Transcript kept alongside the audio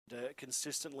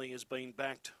consistently has been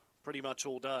backed pretty much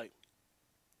all day.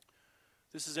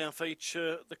 This is our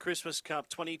feature, the Christmas Cup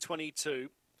 2022.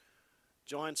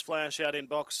 Giants Flash out in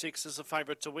box 6 as the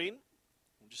favourite to win.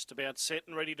 Just about set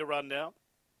and ready to run now.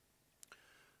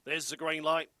 There's the green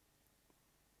light.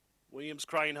 Williams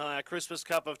Crane Hire, Christmas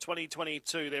Cup of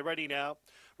 2022. They're ready now.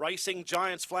 Racing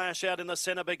Giants Flash out in the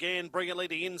centre began brilliantly.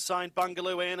 The inside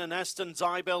Bungaloo Ann and Aston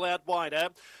Zybel out wider.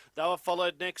 They were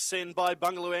followed next then by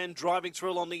Bungaloo Ann driving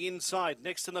through on the inside.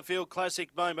 Next in the field,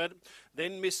 Classic Moment.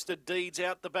 Then Mr. Deeds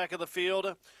out the back of the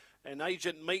field. And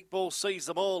Agent Meatball sees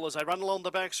them all as they run along the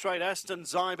back straight. Aston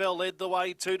Zybel led the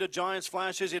way to Giants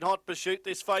Flashes in hot pursuit,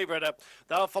 this favourite.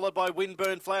 They were followed by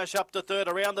Windburn Flash up to third.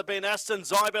 Around the bend, Aston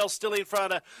Zybel still in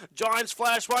front. Giants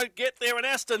Flash won't get there, and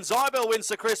Aston Zybel wins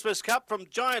the Christmas Cup from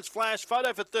Giants Flash.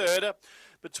 Photo for third.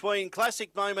 Between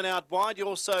Classic Moment out wide, you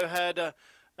also had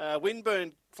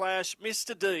Windburn Flash,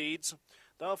 Mr. Deeds.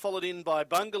 They were followed in by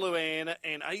Bungaloo Ann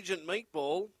and Agent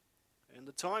Meatball. And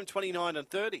the time, 29 and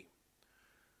 30.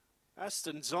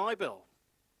 Aston Zybel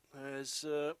has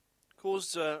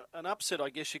caused an upset, I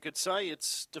guess you could say.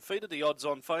 It's defeated the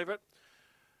odds-on favourite.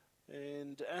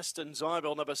 And Aston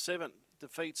Zybel, number 7,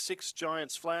 defeats 6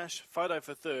 Giants Flash. Photo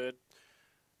for third.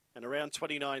 And around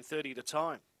 29.30 to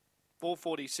time.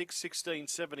 4:46,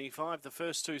 16.75, the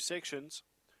first two sections.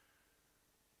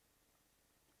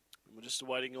 And we're just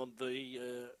waiting on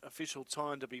the official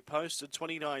time to be posted.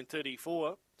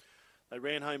 29.34. They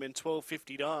ran home in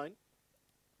 12.59.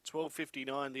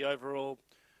 12.59 the overall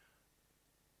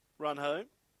run home.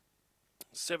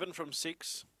 7 from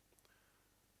 6.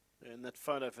 And that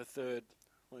photo for third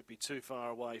won't be too far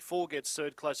away. 4 gets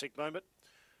third Classic Moment.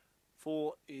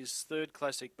 4 is third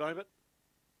Classic Moment.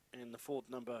 And the fourth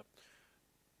number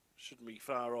shouldn't be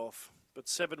far off. But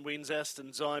 7 wins Aston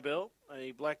Zybel.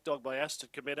 A black dog by Aston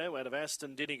Cometto out of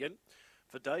Aston Dinnigan.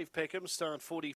 For Dave Peckham, start 40.